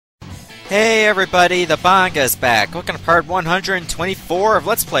Hey everybody, the Banga's back, looking at part 124 of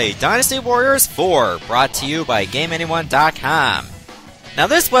Let's Play Dynasty Warriors 4, brought to you by GameAnyone.com. Now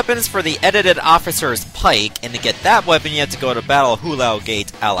this weapon is for the edited officer's Pike, and to get that weapon you have to go to battle Hulao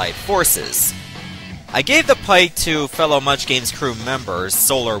Gate Allied Forces. I gave the Pike to fellow Much Games crew members,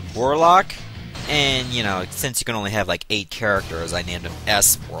 Solar Warlock, and you know, since you can only have like 8 characters, I named him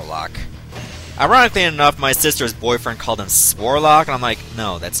S Warlock. Ironically enough, my sister's boyfriend called him Swarlock, and I'm like,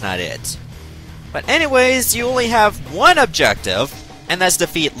 no, that's not it. But anyways, you only have one objective, and that's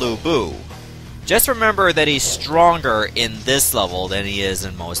defeat Lu Bu. Just remember that he's stronger in this level than he is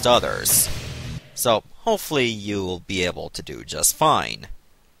in most others. So, hopefully you'll be able to do just fine.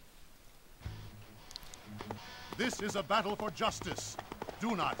 This is a battle for justice.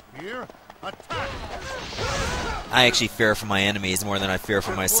 Do not fear. Attack! I actually fear for my enemies more than I fear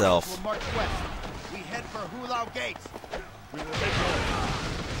for myself. We head for Hulao Gate. We will take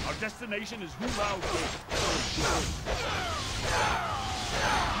over. Our destination is Hulao Gate.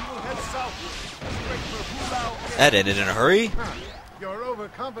 We will head southward, straight for Hulao Gate. That ended in a hurry. Your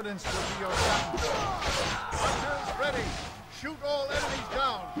overconfidence will be your downfall. Archers ready. Shoot all enemies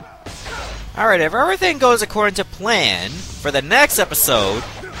down. Alright, if everything goes according to plan, for the next episode,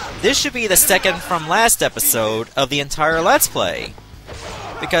 this should be the second from last episode of the entire Let's Play.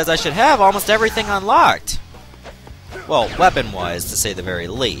 Because I should have almost everything unlocked. Well, weapon-wise, to say the very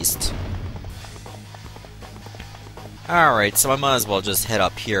least. Alright, so I might as well just head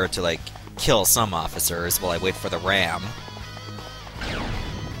up here to, like, kill some officers while I wait for the ram.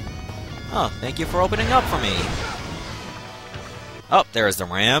 Oh, thank you for opening up for me. Oh, there's the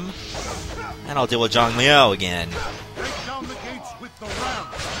ram. And I'll deal with Zhang Liao again. Break down the gates with the ram.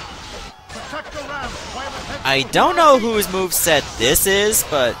 Protect the ram while it heads. I don't know whose moveset this is,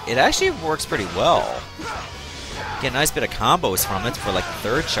 but it actually works pretty well. Get a nice bit of combos from it for like the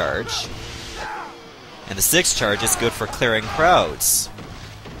 3rd charge. And the 6th charge is good for clearing crowds.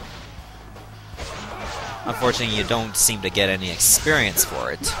 Unfortunately, you don't seem to get any experience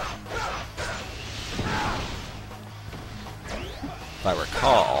for it. If I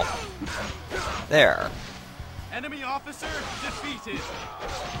recall. There. Enemy officer defeated.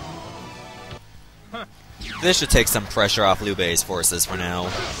 This should take some pressure off Liu Bei's forces for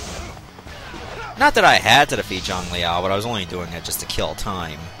now. Not that I had to defeat Zhang Liao, but I was only doing it just to kill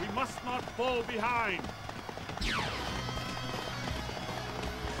time. We must not fall behind.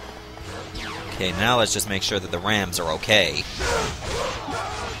 Okay, now let's just make sure that the rams are okay.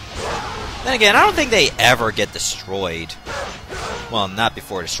 Then again, I don't think they ever get destroyed. Well, not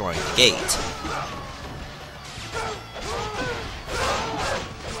before destroying the gate.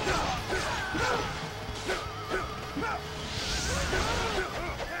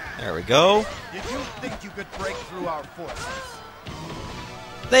 There we go. Did you think you could break through our forces?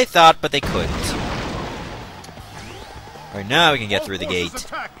 They thought, but they couldn't. Alright, now we can get through the gate.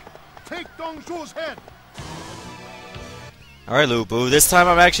 Attack. Take Dongzhuo's head. Alright, Lu Bu, this time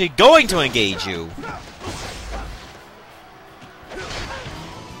I'm actually going to engage you.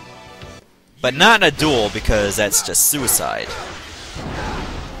 But not in a duel, because that's just suicide.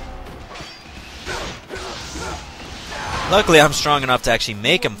 Luckily, I'm strong enough to actually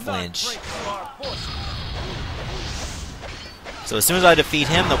make him flinch. So as soon as I defeat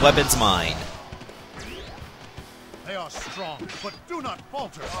him, the weapon's mine. They are strong, but do not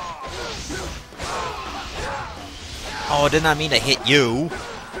falter. Oh, I did not mean to hit you.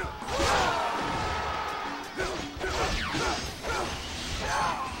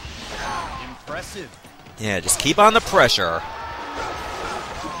 Impressive. Yeah, just keep on the pressure.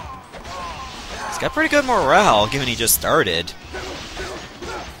 He's got pretty good morale, given he just started.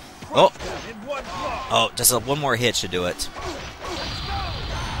 Oh! Oh, just one more hit should do it.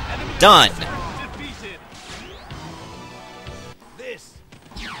 Done!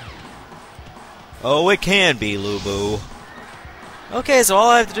 Oh, it can be, Lu Bu. Okay, so all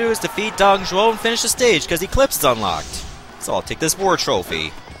I have to do is defeat Dongzhuo and finish the stage, because Eclipse is unlocked. So I'll take this war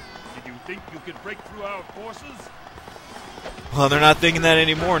trophy. Did you think you could break through our forces? Well, they're not thinking that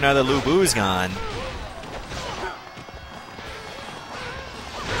anymore now that Lu Bu's gone.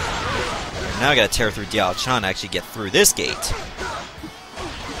 Now I gotta tear through Diao Chan to actually get through this gate.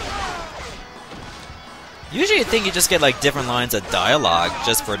 Usually you'd think you just get like different lines of dialogue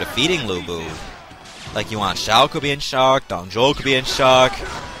just for defeating Lu Bu. Like Yuan Shao could be in shock, Dongzhuo could be in shock,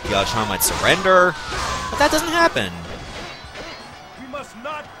 Diao Chan might surrender, but that doesn't happen. We must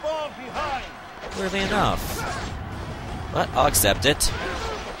not fall behind. Weirdly enough. But I'll accept it.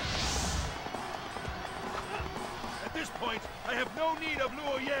 At this point, I have no need of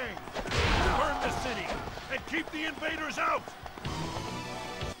Luo Yang. Burn the city and keep the invaders out.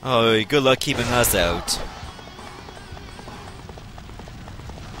 Oh, good luck keeping us out.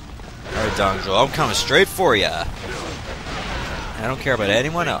 Alright, Dongzhuo, I'm coming straight for ya. I don't care about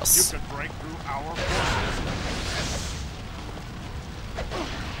anyone else. You could break through our forces.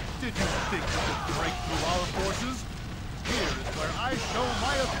 Did you think you could break through our forces? Here is where I show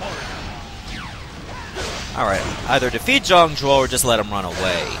my authority. Alright, either defeat Dongzhuo or just let him run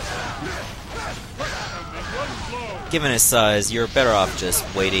away. Given his size, you're better off just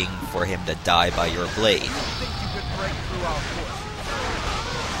waiting for him to die by your blade.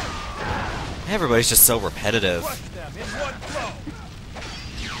 Everybody's just so repetitive.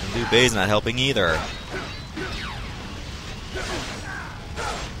 And Liu Bei's not helping either.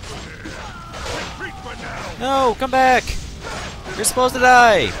 No, come back! You're supposed to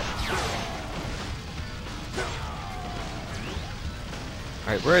die!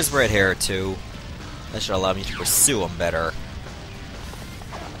 Alright, where is Red Hair to? That should allow me to pursue him better.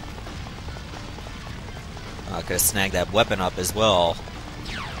 I could have snagged that weapon up as well.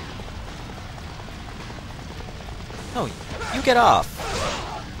 No, you get off.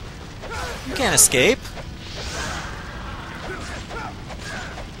 You can't escape.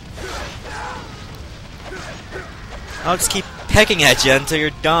 I'll just keep pecking at you until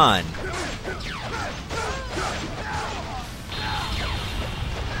you're done.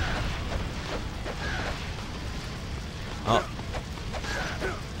 Oh.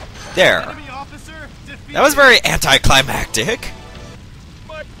 There. That was very anticlimactic.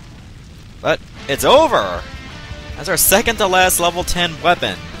 But it's over. That's our second to last level 10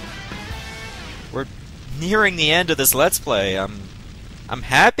 weapon. We're nearing the end of this Let's Play. I'm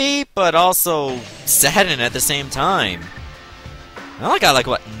happy, but also saddened at the same time. I only got like,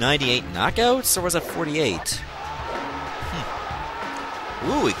 what, 98 knockouts? Or was it 48?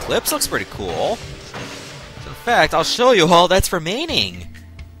 Ooh, Eclipse looks pretty cool. In fact, I'll show you all that's remaining.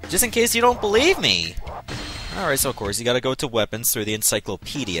 Just in case you don't believe me. Alright, so of course you gotta go to weapons through the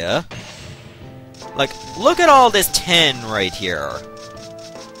encyclopedia. Like, look at all this 10 right here.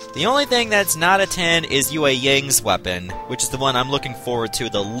 The only thing that's not a 10 is Yue Ying's weapon, which is the one I'm looking forward to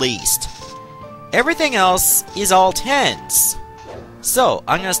the least. Everything else is all 10s. So,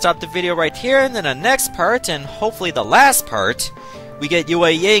 I'm gonna stop the video right here, and then the next part, and hopefully the last part, we get Yue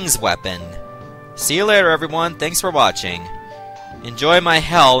Ying's weapon. See you later, everyone. Thanks for watching. Enjoy my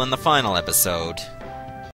hell in the final episode.